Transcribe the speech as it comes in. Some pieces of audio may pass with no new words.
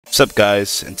What's up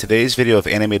guys? In today's video of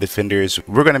Anime Defenders,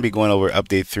 we're going to be going over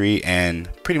update 3 and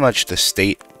pretty much the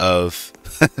state of,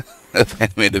 of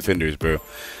Anime Defenders, bro.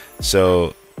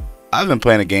 So I've been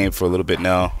playing the game for a little bit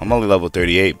now. I'm only level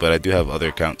 38, but I do have other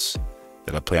accounts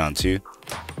that I play on too.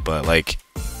 But like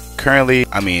currently,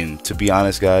 I mean, to be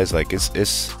honest guys, like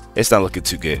it's not looking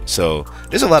too good. So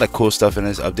there's a lot of cool stuff in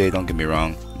this update, don't get me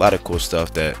wrong. A lot of cool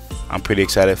stuff that I'm pretty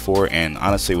excited for, and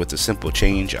honestly with the simple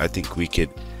change, I think we could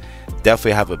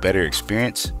definitely have a better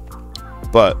experience.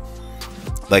 But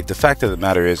like the fact of the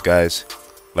matter is guys,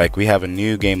 like we have a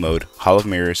new game mode, Hall of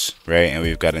Mirrors, right? And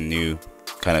we've got a new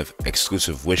kind of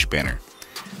exclusive wish banner.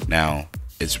 Now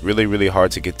it's really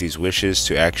hard to get these wishes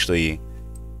to actually,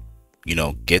 you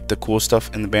know, get the cool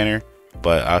stuff in the banner,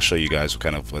 but I'll show you guys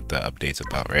kind of what the update's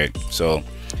about, right? So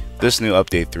this new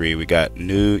update 3, we got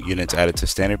new units added to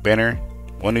standard banner,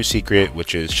 one new secret,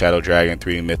 which is Shadow Dragon,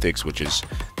 3 new mythics, which is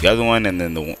the other one, and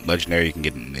then the legendary you can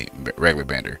get in the regular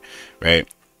banner,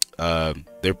 right?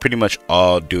 They're pretty much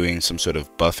all doing some sort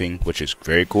of buffing, which is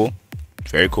very cool,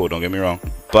 don't get me wrong,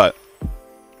 but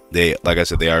they, like I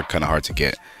said, they are kind of hard to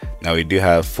get. Now we do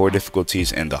have 4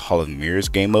 difficulties in the Hall of Mirrors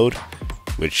game mode,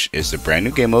 which is the brand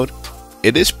new game mode.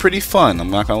 It is pretty fun, I'm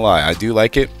not gonna lie, I do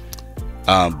like it,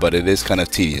 but it is kind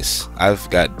of tedious. I've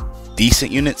got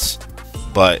decent units,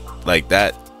 but like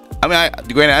that, I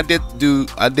mean, granted,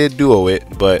 I did duo it,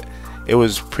 but it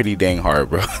was pretty dang hard,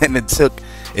 bro. And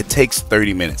it takes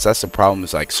 30 minutes. That's the problem,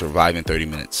 is like surviving 30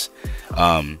 minutes.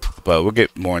 But we'll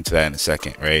get more into that in a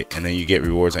second, right? And then you get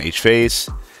rewards on each phase.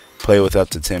 Play with up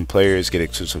to 10 players, get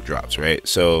exclusive drops, right?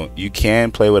 So you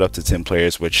can play with up to 10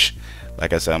 players, which,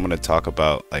 like I said, I'm going to talk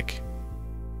about like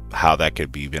how that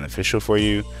could be beneficial for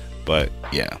you. But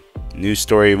yeah, new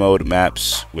story mode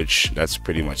maps, which that's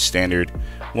pretty much standard.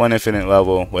 1 infinite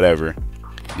level, whatever.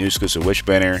 New exclusive wish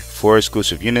banner, 4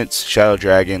 exclusive units: Shadow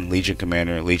Dragon, Legion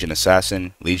Commander, Legion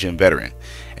Assassin, Legion Veteran.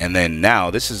 And then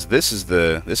now this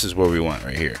is where we want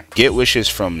right here. Get wishes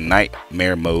from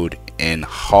nightmare mode in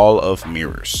Hall of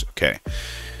Mirrors. Okay.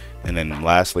 And then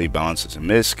lastly, balances and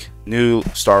misc, new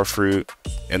star fruit,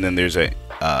 and then there's a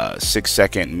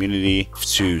 6-second immunity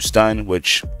to stun,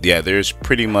 which, yeah, there's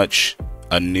pretty much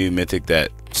a new mythic that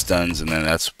stuns, and then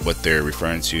that's what they're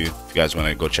referring to. If you guys want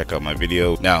to go check out my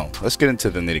video. Now let's get into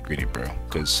the nitty-gritty, bro,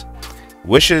 because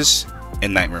wishes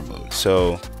in nightmare mode.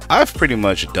 So I've pretty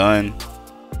much done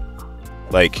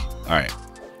like, all right,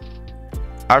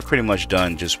 I've pretty much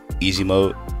done just easy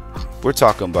mode. We're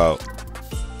talking about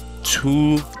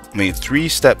 3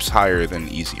 steps higher than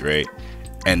easy, right?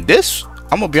 And this,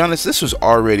 I'm gonna be honest, this was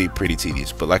already pretty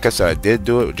tedious, but like I said, I did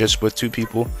do it just with 2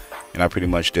 people, and I pretty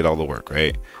much did all the work,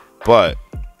 right? But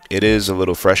it is a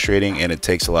little frustrating and it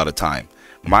takes a lot of time.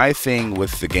 My thing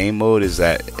with the game mode is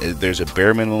that there's a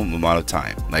bare minimum amount of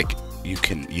time. Like you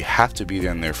have to be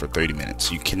in there for 30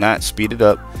 minutes. You cannot speed it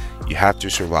up. You have to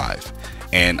survive.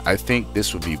 And I think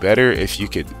this would be better if you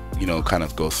could, you know, kind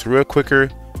of go through it quicker,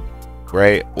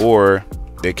 right? Or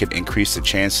they could increase the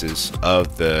chances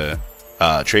of the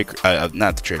not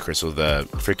the trade crystal, the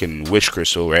freaking wish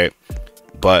crystal, right?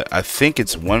 But I think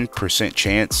it's 1%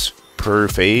 chance per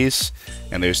phase,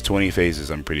 and there's 20 phases,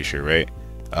 I'm pretty sure, right?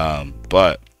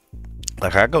 But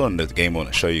like I go into the game mode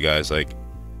and show you guys, like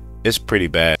it's pretty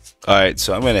bad. All right,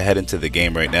 so I'm gonna head into the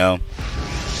game right now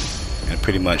and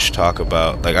pretty much talk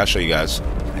about, like, I'll show you guys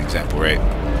an example, right?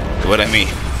 What I mean.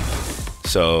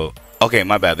 So okay,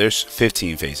 my bad, there's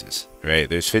 15 phases, right?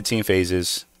 There's 15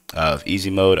 phases of easy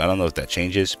mode. I don't know if that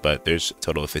changes, but there's a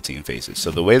total of 15 phases.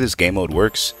 So the way this game mode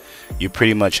works, you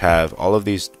pretty much have all of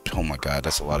these, oh my god,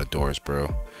 that's a lot of doors,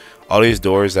 bro. All these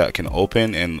doors that can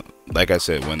open, and like I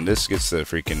said, when this gets to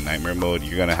freaking nightmare mode,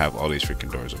 you're gonna have all these freaking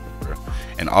doors open, bro,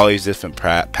 and all these different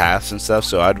paths and stuff.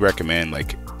 So I'd recommend,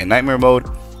 like in nightmare mode,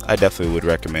 I definitely would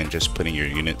recommend just putting your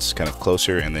units kind of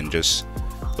closer, and then just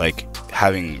like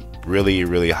having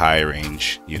really high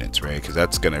range units, right? Because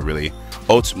that's gonna really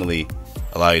ultimately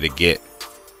allow you to get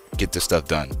this stuff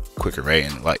done quicker, right?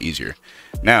 And a lot easier.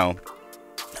 Now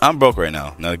I'm broke right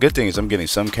now. Now the good thing is I'm getting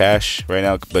some cash right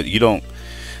now, but you don't,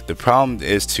 the problem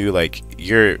is too, like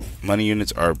your money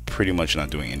units are pretty much not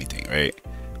doing anything, right?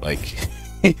 Like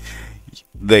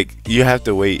like you have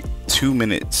to wait 2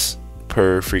 minutes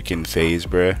per freaking phase,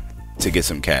 bruh, to get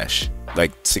some cash,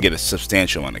 like to get a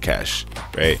substantial amount of cash,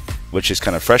 right? Which is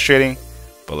kind of frustrating,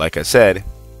 but like I said,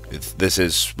 this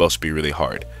is supposed to be really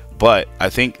hard. But I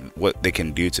think what they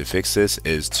can do to fix this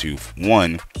is to,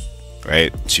 one,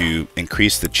 right, to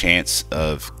increase the chance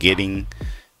of getting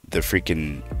the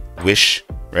freaking wish,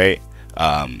 right?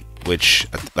 Which,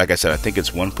 like I said, I think it's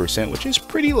 1%, which is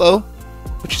pretty low,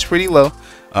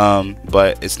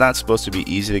 but it's not supposed to be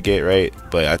easy to get, right?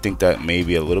 But I think that may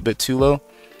be a little bit too low.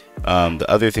 The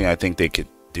other thing I think they could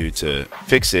do to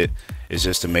fix it is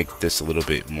just to make this a little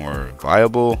bit more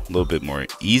viable, a little bit more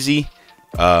easy.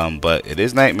 But it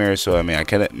is Nightmare, so I mean,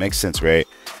 it makes sense, right?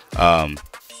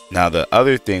 Now the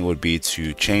other thing would be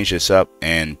to change this up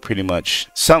and pretty much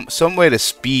some way to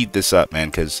speed this up, man,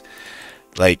 because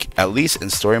like at least in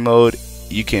story mode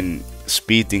you can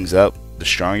speed things up the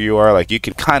stronger you are. Like you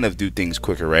can kind of do things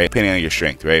quicker, right, depending on your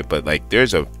strength, right? But like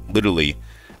there's literally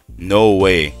no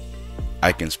way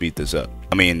I can speed this up.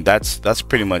 I mean, that's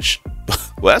pretty much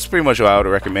well, that's pretty much what I would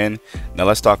recommend. Now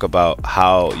let's talk about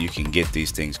how you can get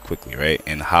these things quickly, right?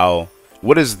 And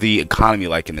what is the economy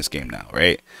like in this game now,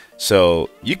 right? So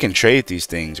you can trade these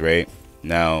things, right?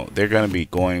 Now they're going to be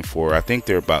going for, I think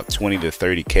they're about 20 to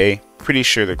 30k. Pretty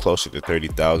sure they're closer to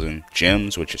 30,000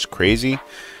 gems, which is crazy.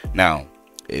 Now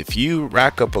if you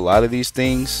rack up a lot of these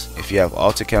things, if you have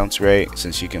alt accounts, right,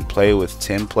 since you can play with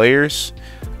 10 players,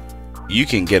 you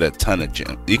can get a ton of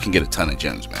gems. You can get a ton of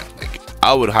gems, man. Like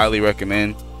I would highly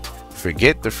recommend,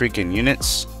 forget the freaking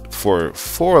units for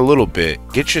a little bit.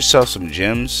 Get yourself some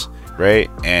gems, right,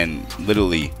 and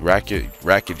literally rack your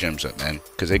gems up, man,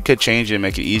 because it could change it and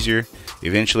make it easier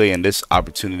eventually, and this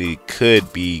opportunity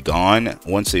could be gone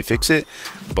once they fix it.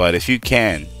 But if you're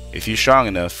strong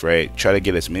enough, right, try to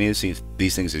get as many of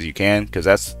these things as you can, because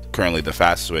that's currently the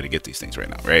fastest way to get these things right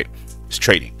now, right? It's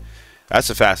trading. That's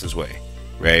the fastest way,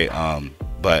 right?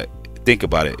 But think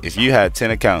about it. If you had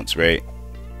 10 accounts, right,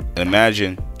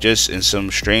 imagine just in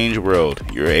some strange world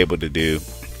you're able to do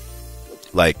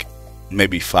like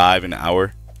maybe 5 an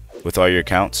hour with all your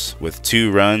accounts with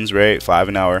 2 runs, right? 5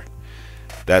 an hour.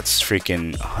 That's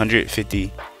freaking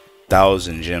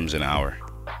 150,000 gems an hour,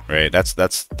 right? That's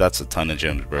a ton of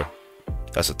gems, bro.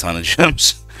 That's a ton of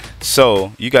gems.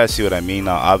 So you guys see what I mean.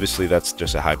 Now obviously that's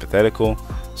just a hypothetical,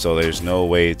 so there's no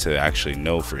way to actually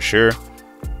know for sure,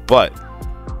 but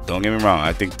don't get me wrong,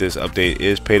 I think this update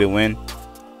is pay to win.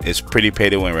 It's pretty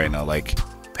pay to win right now. Like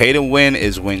pay to win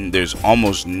is when there's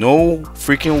almost no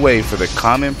freaking way for the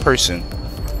common person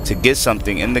to get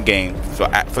something in the game,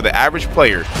 for the average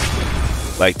player,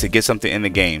 like to get something in the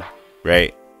game,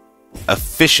 right,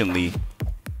 efficiently,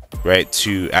 right,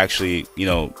 to actually, you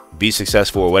know, be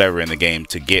successful or whatever in the game,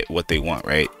 to get what they want,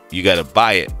 right? You got to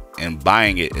buy it, and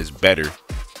buying it is better,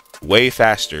 way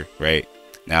faster, right?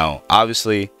 Now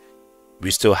obviously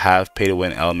we still have pay to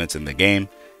win elements in the game,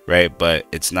 right, but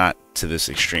it's not to this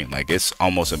extreme. Like it's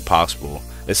almost impossible.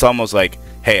 It's almost like,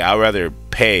 hey, I'd rather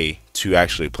pay to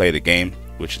actually play the game,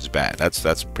 which is bad.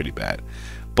 That's pretty bad.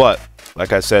 But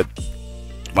like I said,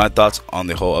 my thoughts on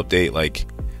the whole update, like,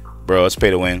 bro, it's pay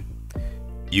to win.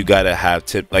 You gotta have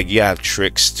you have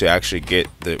tricks to actually get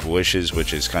the wishes,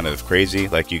 which is kind of crazy.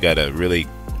 Like you gotta really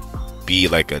be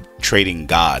like a trading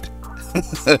god.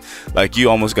 Like you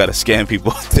almost gotta scam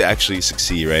people to actually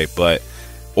succeed, right? But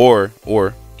or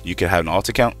you can have an alt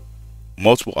account,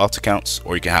 multiple alt accounts,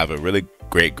 or you can have a really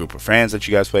great group of friends that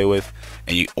you guys play with,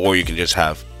 and or you can just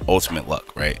have ultimate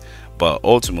luck, right? But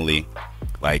ultimately,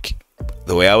 like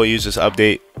the way I would use this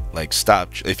update, like stop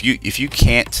if you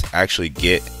can't actually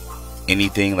get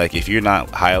anything, like if you're not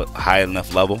high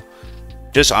enough level,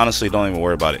 just honestly don't even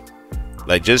worry about it.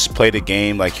 Like just play the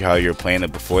game like how you're playing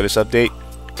it before this update,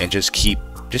 and just keep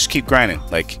grinding.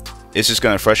 Like it's just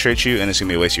gonna frustrate you, and it's gonna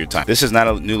be a waste of your time. This is not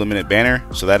a new limited banner,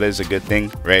 so that is a good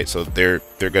thing, right? So they're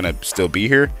gonna still be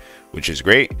here, which is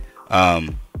great.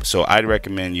 So I'd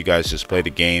recommend you guys just play the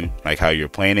game like how you're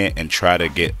playing it, and try to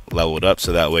get leveled up,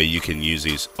 so that way you can use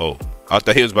these. Oh, I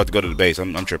thought he was about to go to the base.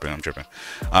 I'm tripping.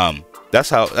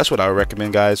 That's what I would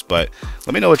recommend, guys. But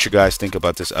let me know what you guys think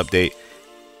about this update,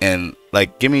 and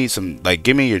like give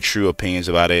me your true opinions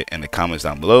about it in the comments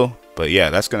down below. But yeah,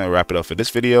 that's gonna wrap it up for this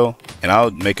video, and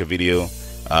I'll make a video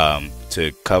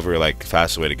to cover like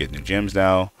fastest way to get new gems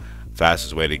now,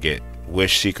 fastest way to get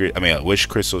wish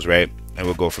crystals, right? And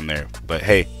we'll go from there. But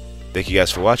hey, thank you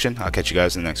guys for watching. I'll catch you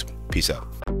guys in the next one. Peace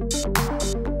out.